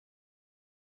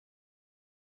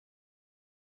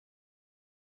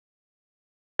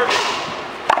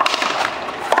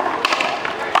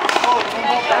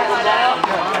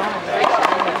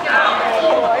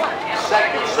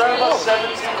Second server,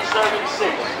 17 serving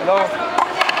 6. Hello.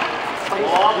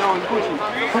 Yo, I'm pushing.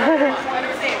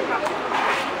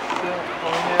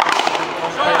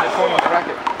 Playing the phone with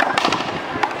racket.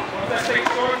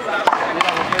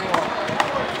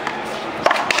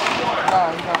 Nah,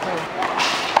 he's not playing.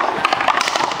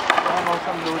 I don't know,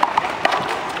 some dude.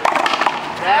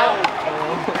 Now?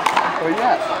 Oh,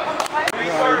 yeah.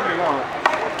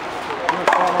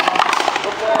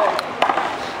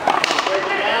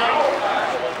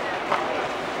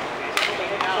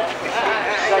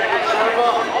 Second server,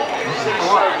 6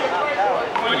 serving.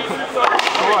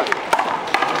 What?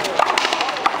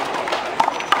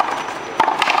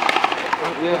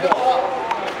 Yeah.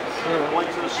 Point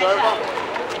to the server.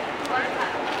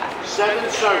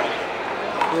 7 serving.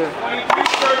 Yeah.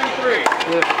 23-33.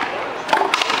 Yeah.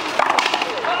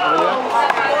 Oh, yeah?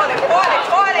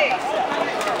 40.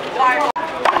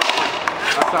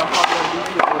 That's how I'm talking on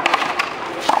DP.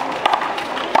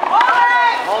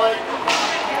 Hold it.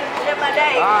 Live my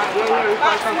day. Yeah, we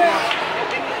probably something on.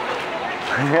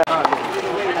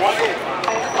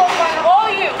 All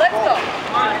you, let's go.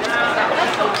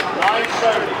 9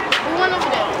 serving. Who went over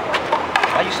there?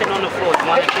 Why you sitting on the floor? You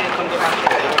want to come get my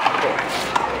chair?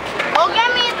 Go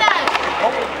get me then.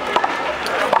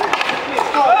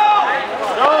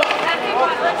 No.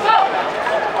 Let's go.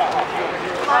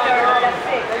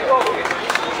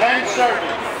 10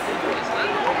 serving.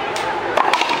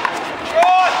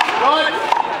 Good.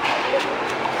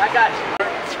 I got you.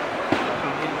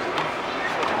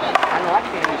 I know I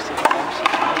can't even see that.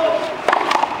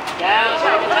 Down,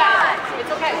 take it out.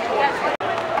 It's okay.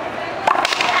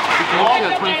 Can you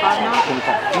see 25 now?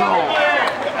 25. No.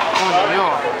 Oh, no.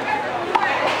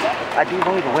 I do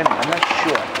believe the women. I'm not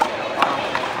sure.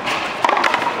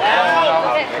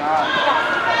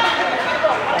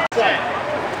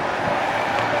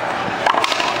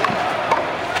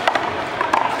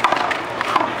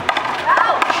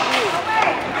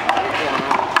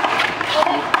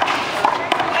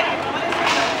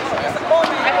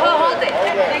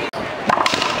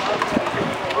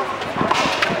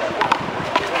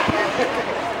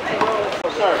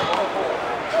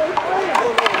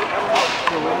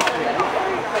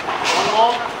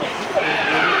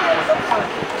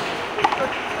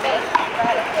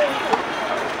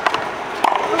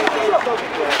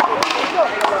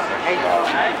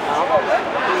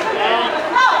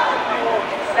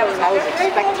 That was I was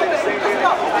expecting to say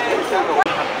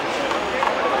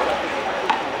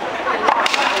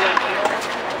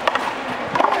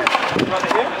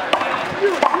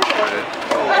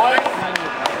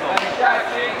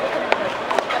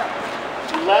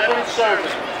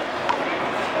Serving.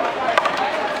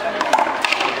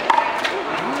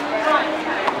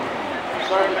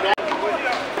 Serving down.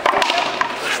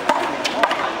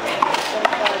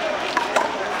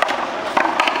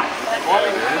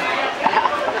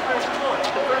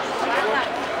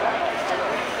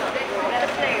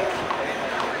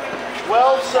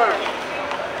 Well served.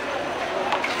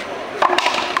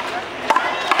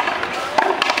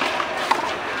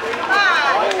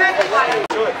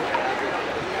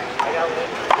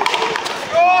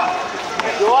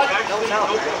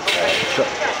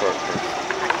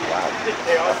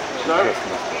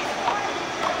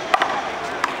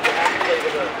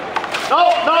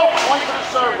 No, point to the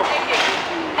server.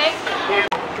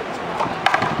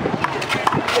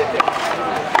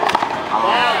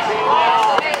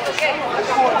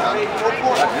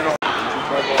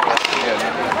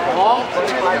 Long.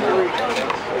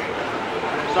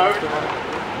 Serve.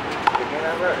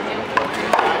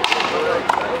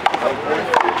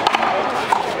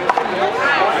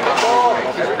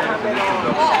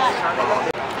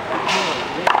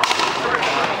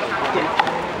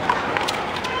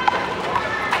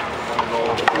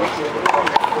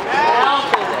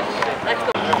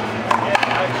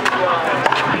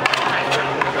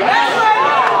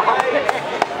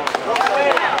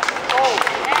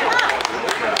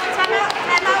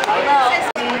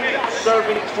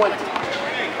 Serving 20.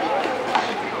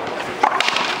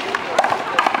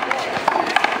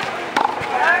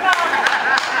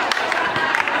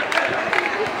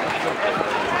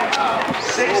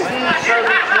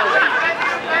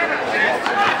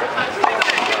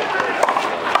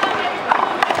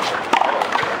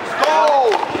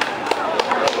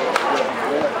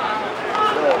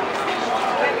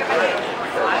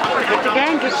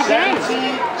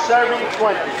 Serving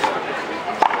 20.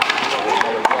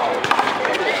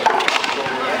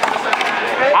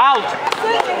 Out!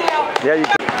 Yeah, you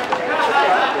can.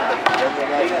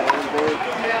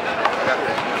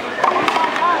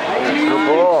 Good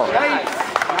ball.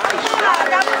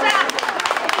 That was out.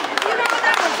 You know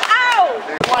that was out.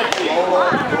 20.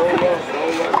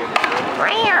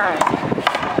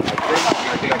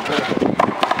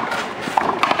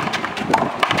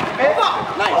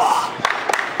 Nice.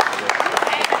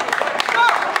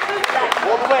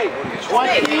 All the way.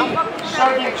 20,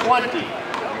 serving 20.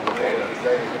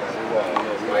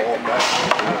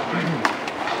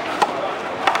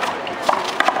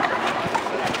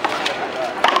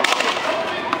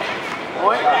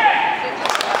 Point.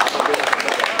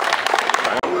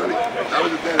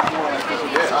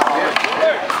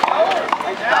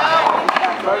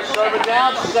 First server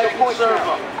down, second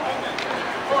server.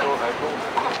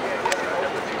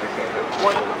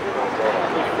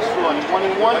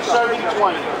 21 serving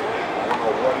 20.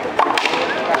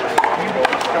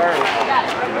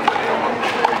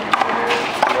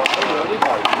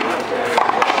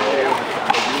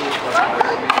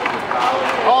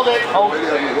 Hold it.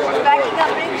 Backing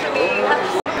up into me.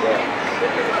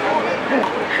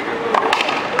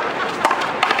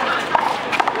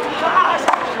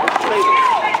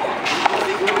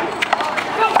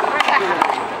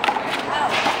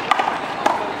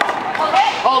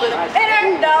 Hold it. Hit her.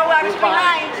 No, I was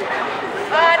behind.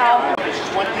 It's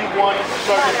 21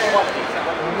 serving 20.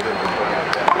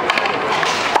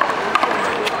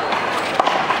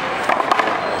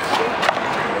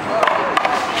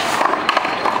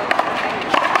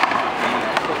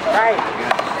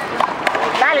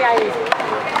 Dale ahí.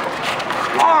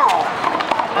 Oh.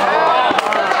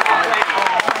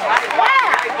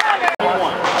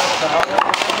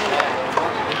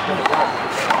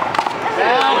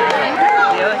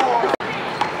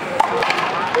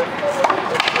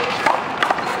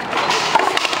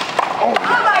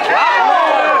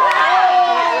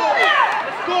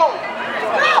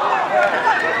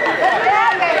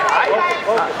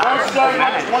 First serve,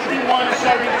 21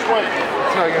 serving 20.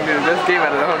 It's probably gonna be the best game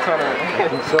out of the whole tournament. I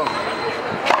think so.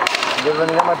 You're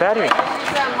running out my battery.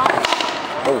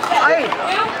 Oh, shit.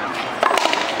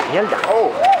 Mierda.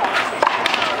 Oh.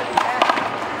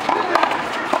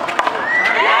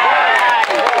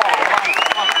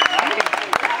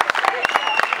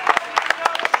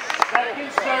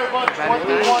 Second server,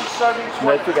 21 serving 20.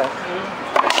 Right to go.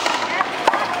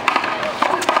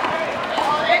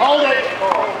 Hold it.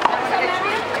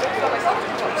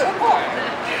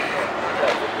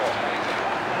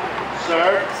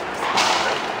 Serve.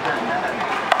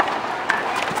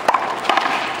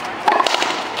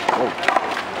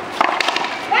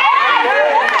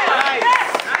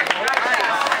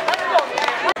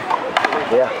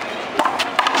 Yeah.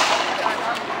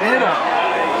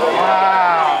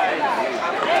 Wow.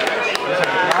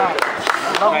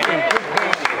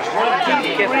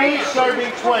 23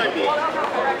 serving 20.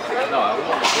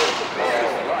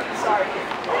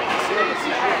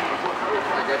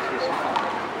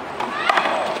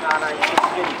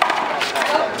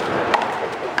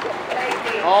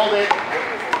 Hold it.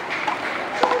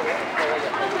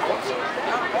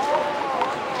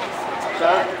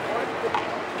 Serve.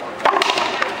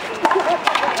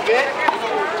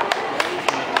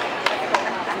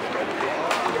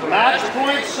 Match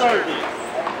point serving.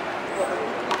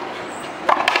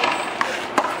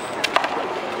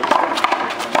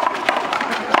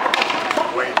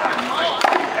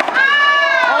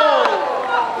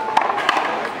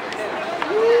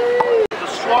 The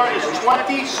score is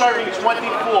 20 serving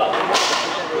 24.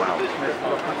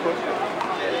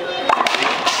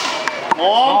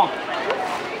 Long.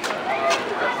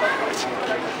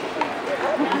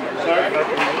 Serve.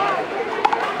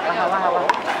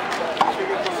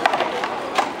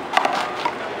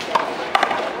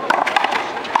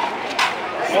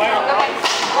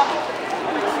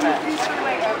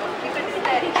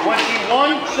 Point.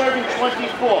 21 serving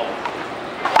 24.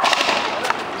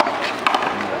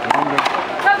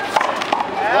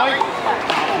 Point.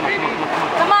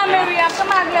 Come on, Miriam.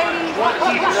 Come on, ladies.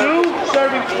 22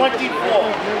 serving 24.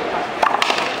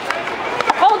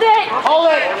 Hold it. Hold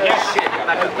it.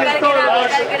 Gotta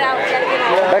get out. Gotta get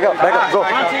out. Back up, go.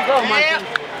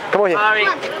 Come over here.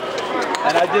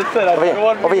 And I just said I Over here, didn't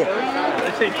want over here.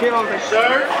 I said kill him.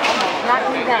 Serve. Knock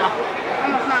me down.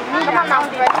 Come on,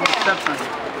 Mountie, right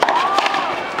there.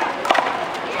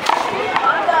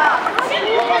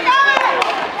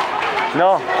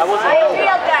 No. I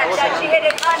feel that she hit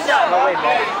it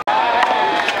under.